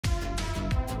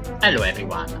Hello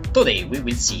everyone, today we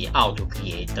will see how to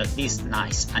create this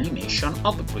nice animation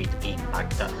of grid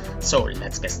impact. So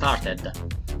let's get started.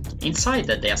 Inside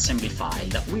the assembly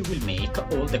file we will make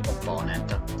all the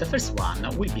components. The first one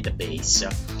will be the base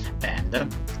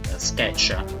and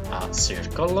sketch a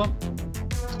circle of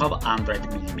 100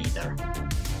 mm.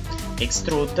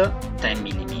 Extrude 10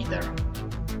 mm.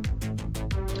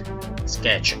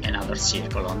 Sketch another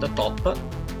circle on the top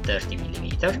 30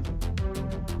 mm.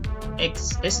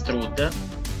 Extrude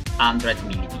 100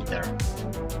 mm.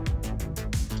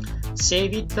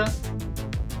 Save it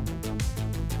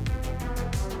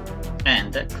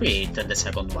and create the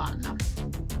second one.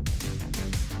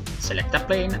 Select a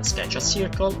plane, sketch a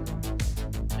circle,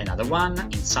 another one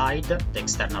inside, the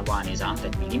external one is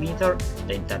 100 mm,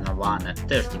 the internal one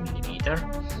 30 mm,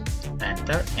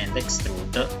 enter and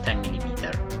extrude 10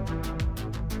 mm.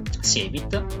 Save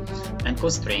it and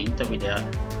constraint with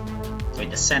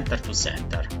the center to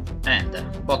center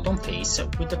and bottom face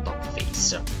with the top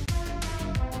face.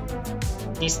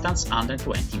 Distance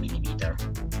 120 mm.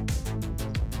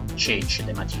 Change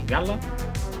the material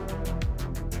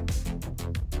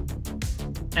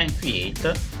and create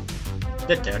the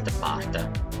third part,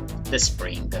 the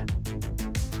spring.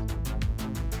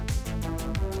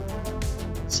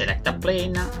 Select a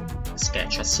plane,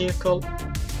 sketch a circle,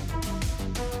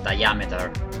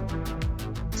 diameter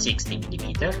 60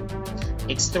 mm,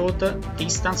 extrude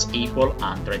distance equal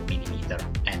 100 mm,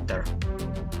 enter.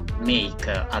 Make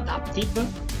adaptive,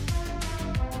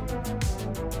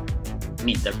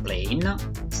 middle plane,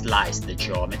 slice the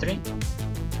geometry,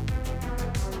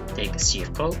 take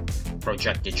circle,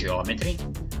 project the geometry,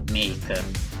 make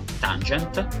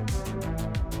tangent,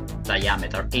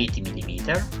 diameter 80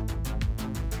 mm,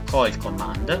 coil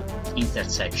command,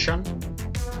 intersection,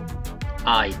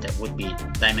 height would be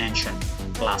dimension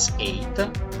plus 8,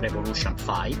 revolution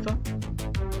 5,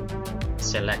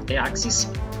 select the axis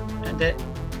and the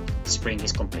spring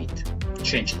is complete.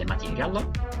 Change the material,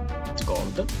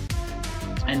 gold,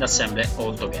 and assemble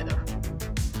all together.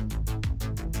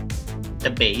 The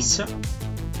base,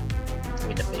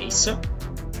 with the base,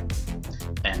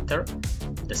 enter,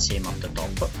 the same of the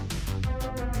top,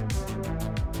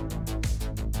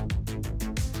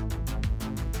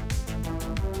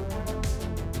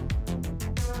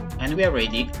 and we are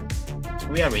ready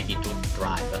to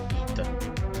drive it.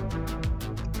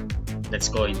 Let's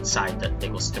go inside the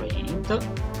constraint,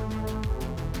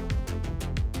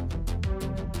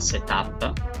 set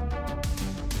up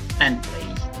and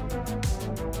play.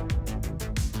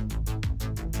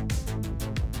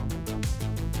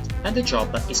 And the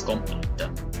job is complete.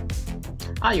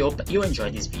 I hope you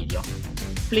enjoyed this video.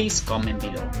 Please comment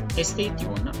below and stay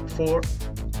tuned for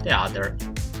the other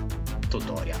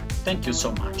tutorial. Thank you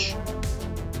so much.